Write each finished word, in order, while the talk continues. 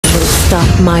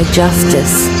stop my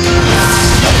justice. I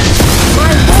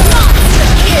will not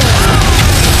kill.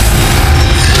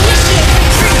 Initiate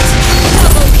retreat.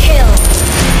 Double kill.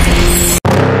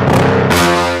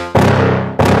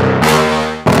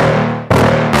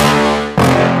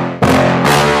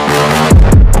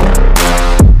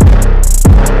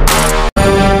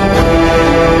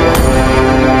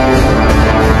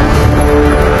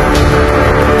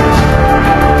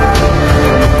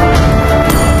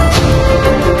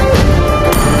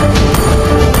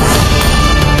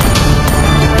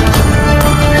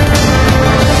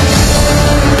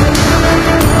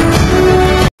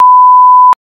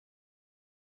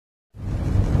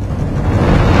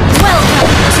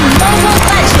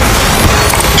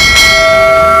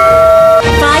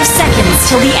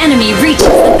 Till the enemy reaches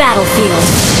the battlefield.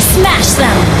 Smash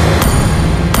them!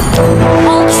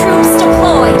 All troops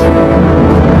deployed!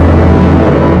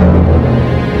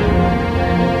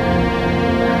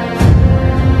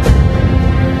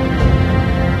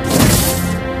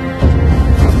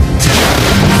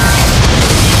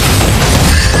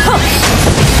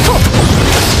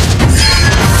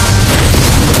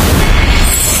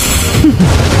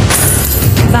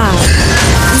 Val,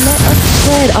 let us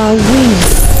spread our wings.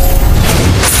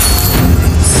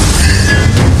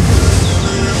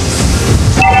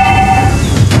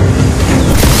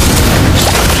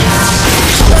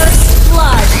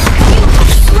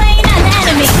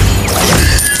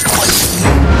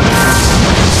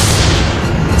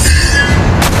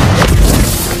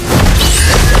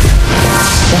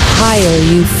 The higher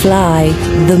you fly,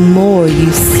 the more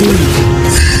you see.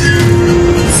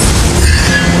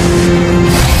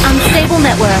 Unstable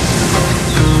network.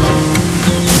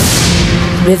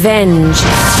 Revenge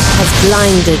has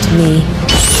blinded me.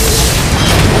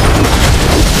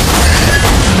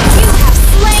 You have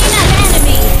slain an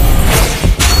enemy!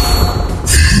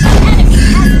 An enemy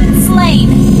has been slain!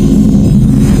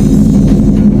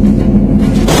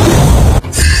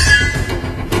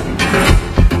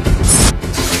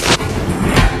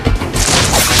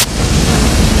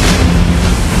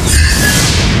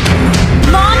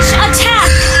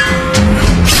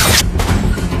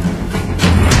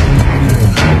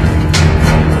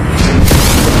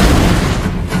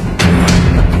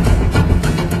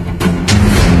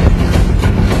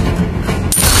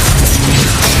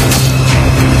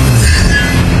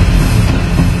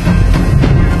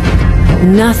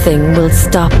 Nothing will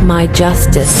stop my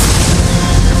justice.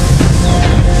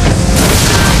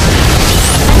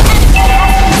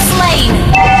 Slain!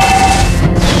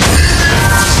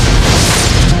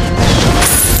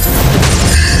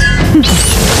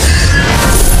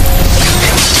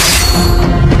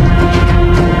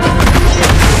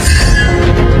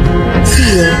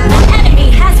 Feel. An enemy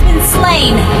has been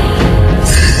slain!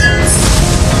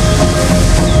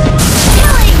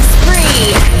 Killing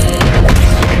spree!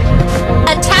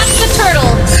 Attack the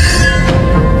turtle!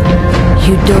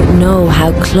 You don't know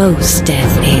how close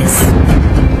death is.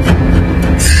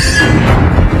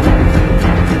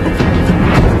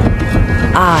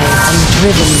 I am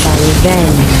driven by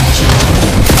revenge.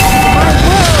 My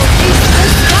world is the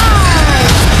sky!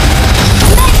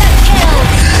 Mega kill!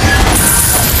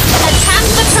 Attack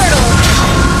the turtle!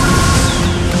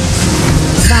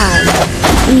 Val,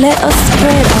 let us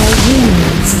spread our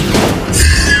wings.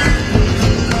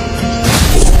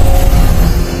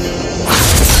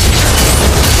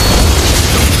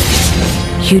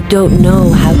 You don't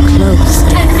know how close.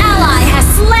 An ally has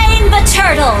slain the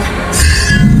turtle!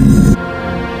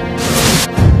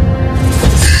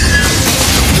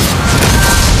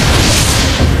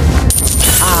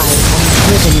 I am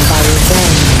driven by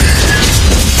revenge.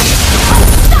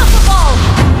 Unstoppable!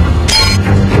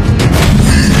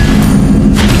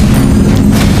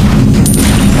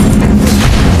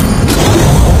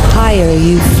 The higher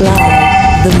you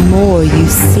fly, the more you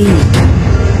see.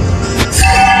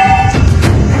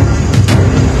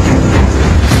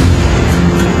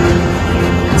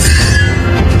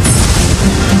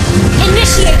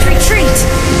 Initiate retreat!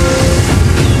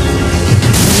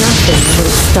 Nothing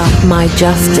will stop my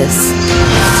justice.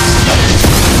 I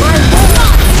will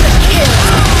not kill!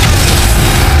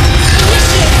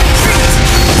 Initiate retreat!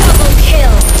 Double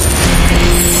kill!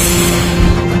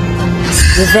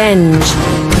 Revenge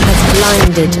has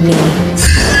blinded me.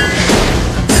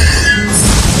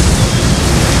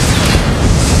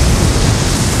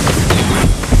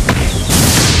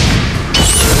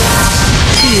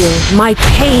 Feel my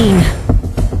pain.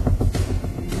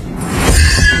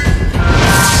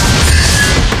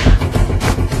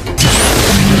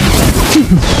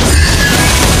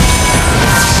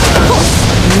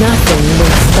 Nothing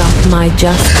will stop my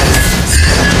justice.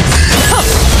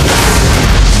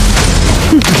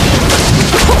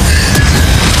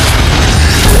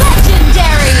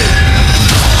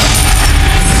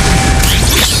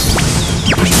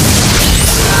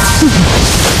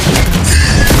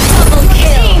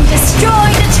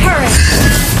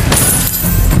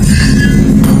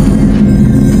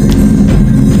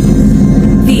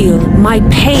 my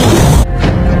pain.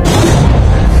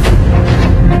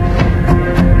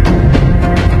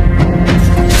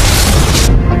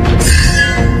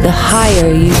 The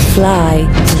higher you fly,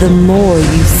 the more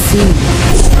you see.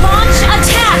 Launch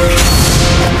attack!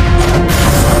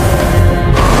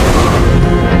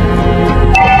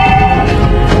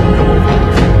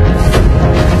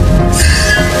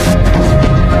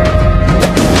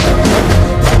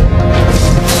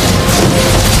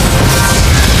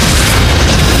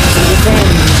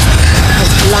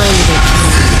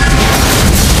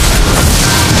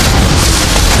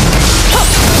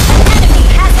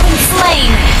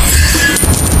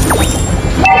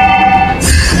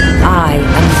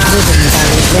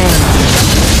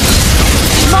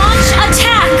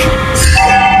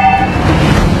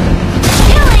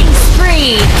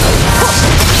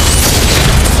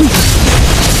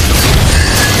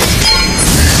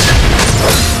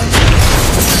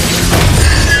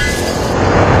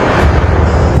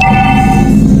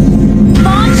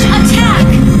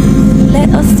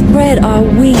 Our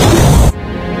wings.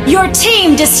 Your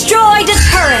team destroyed a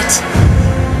turret!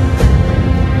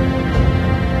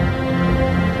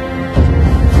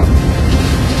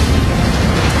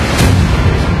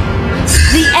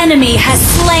 The enemy has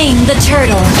slain the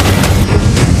turtle.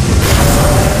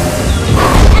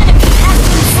 An enemy has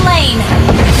been slain.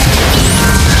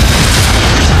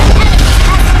 An enemy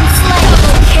has been slain.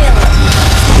 Double kill.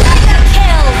 Mega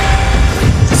kill.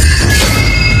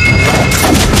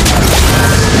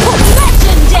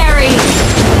 Legendary!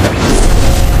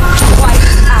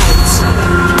 Wiped out.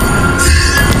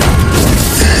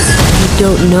 You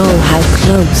don't know how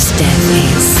close death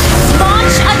is.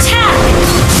 Launch attack!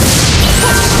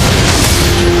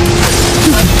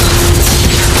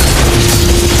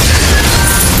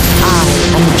 I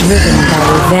am driven by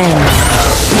revenge.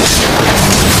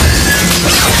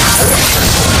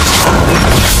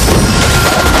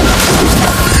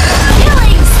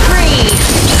 Killing spree!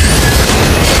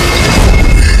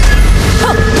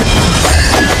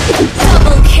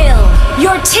 Double kill!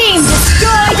 Your team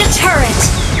destroyed a turret!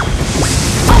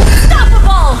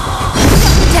 Unstoppable!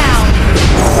 Shut down!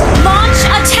 Launch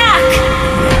attack!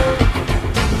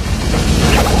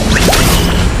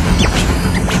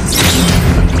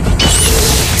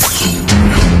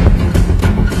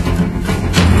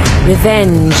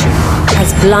 Revenge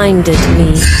has blinded me.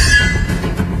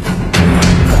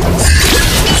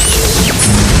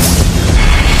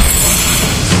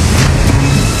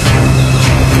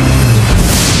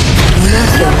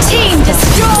 Your team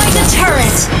destroyed the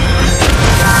turret!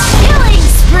 Killing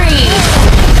spree!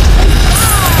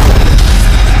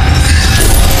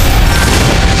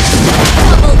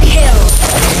 Double kill!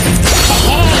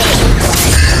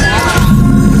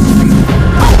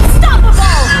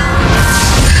 Unstoppable!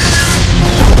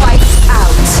 Wiped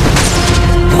out!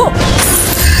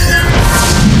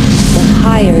 The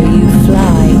higher you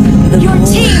fly, the Your more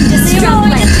team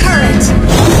destroyed the turret!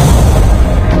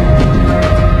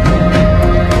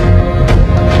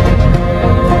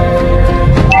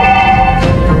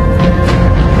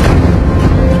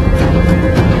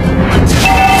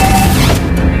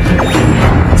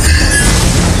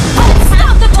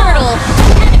 Stop the turtle!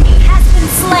 An enemy has been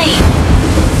slain!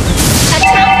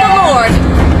 Attack the Lord!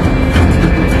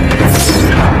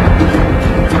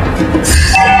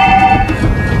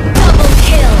 Double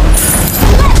kill!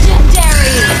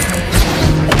 Legendary!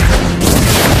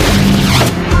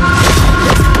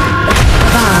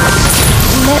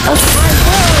 let us My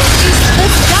world is the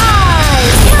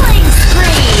skies! Killing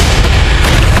spree!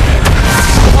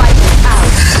 Wiped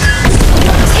out!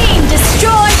 Your team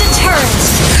destroyed the turret!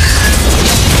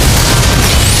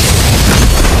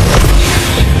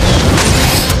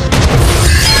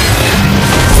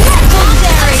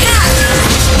 Legendary!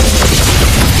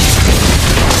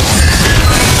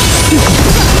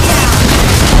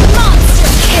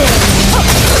 Monster kill!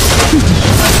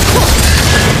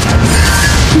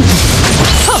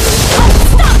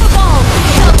 Unstoppable!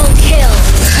 Double kill!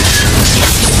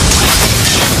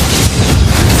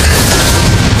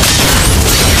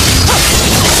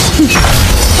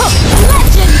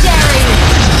 Legendary!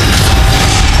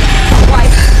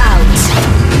 Wiped out!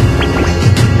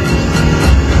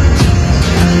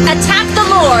 Attack the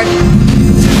Lord!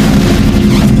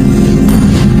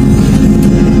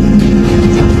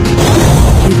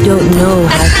 You don't know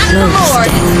how Attack the close Lord.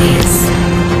 death is.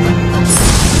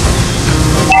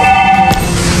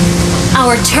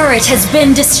 Our turret has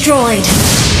been destroyed.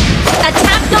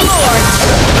 Attack the Lord!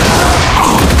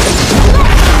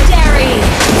 Legendary!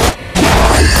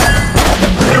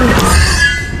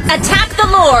 Attack the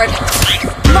Lord!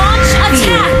 Launch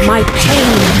attack! My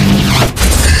pain.